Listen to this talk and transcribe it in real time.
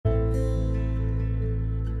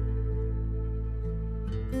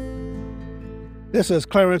This is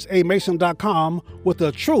ClarenceAMason.com with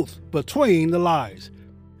the truth between the lies.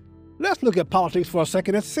 Let's look at politics for a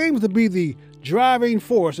second. It seems to be the driving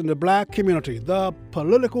force in the black community, the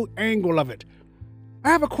political angle of it. I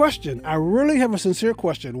have a question. I really have a sincere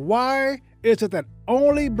question. Why is it that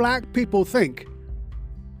only black people think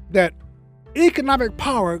that economic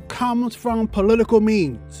power comes from political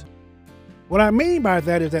means? What I mean by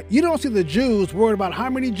that is that you don't see the Jews worried about how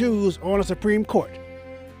many Jews are on the Supreme Court.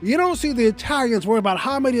 You don't see the Italians worried about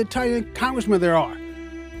how many Italian congressmen there are.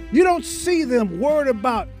 You don't see them worried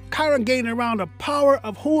about congregating around the power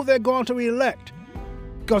of who they're going to elect,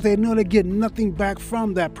 because they know they get nothing back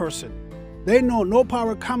from that person. They know no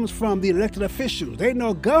power comes from the elected officials. They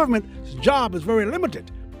know government's job is very limited.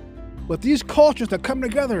 But these cultures that come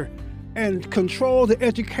together and control the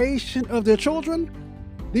education of their children,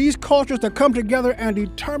 these cultures that come together and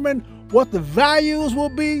determine what the values will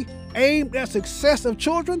be aimed at success of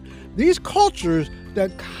children, these cultures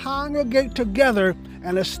that congregate together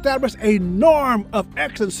and establish a norm of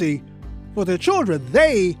excellency for their children,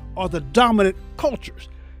 they are the dominant cultures.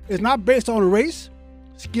 It's not based on race,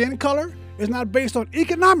 skin color. It's not based on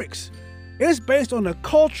economics. It's based on the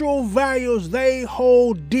cultural values they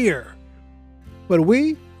hold dear. But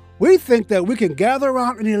we think that we can gather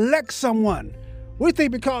around and elect someone. We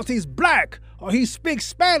think because he's black, or he speaks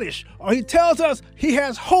Spanish, or he tells us he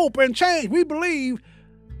has hope and change, we believe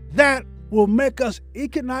that will make us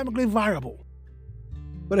economically viable.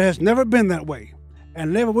 But it has never been that way,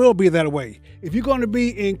 and never will be that way. If you're going to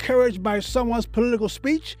be encouraged by someone's political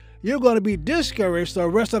speech, you're going to be discouraged the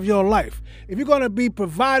rest of your life. If you're going to be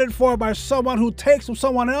provided for by someone who takes from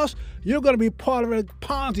someone else, you're going to be part of a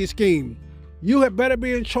Ponzi scheme. You had better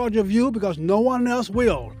be in charge of you, because no one else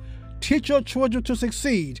will. Teach your children to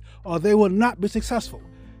succeed, or they will not be successful.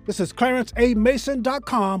 This is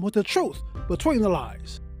ClarenceAMason.com with the truth between the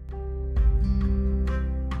lies.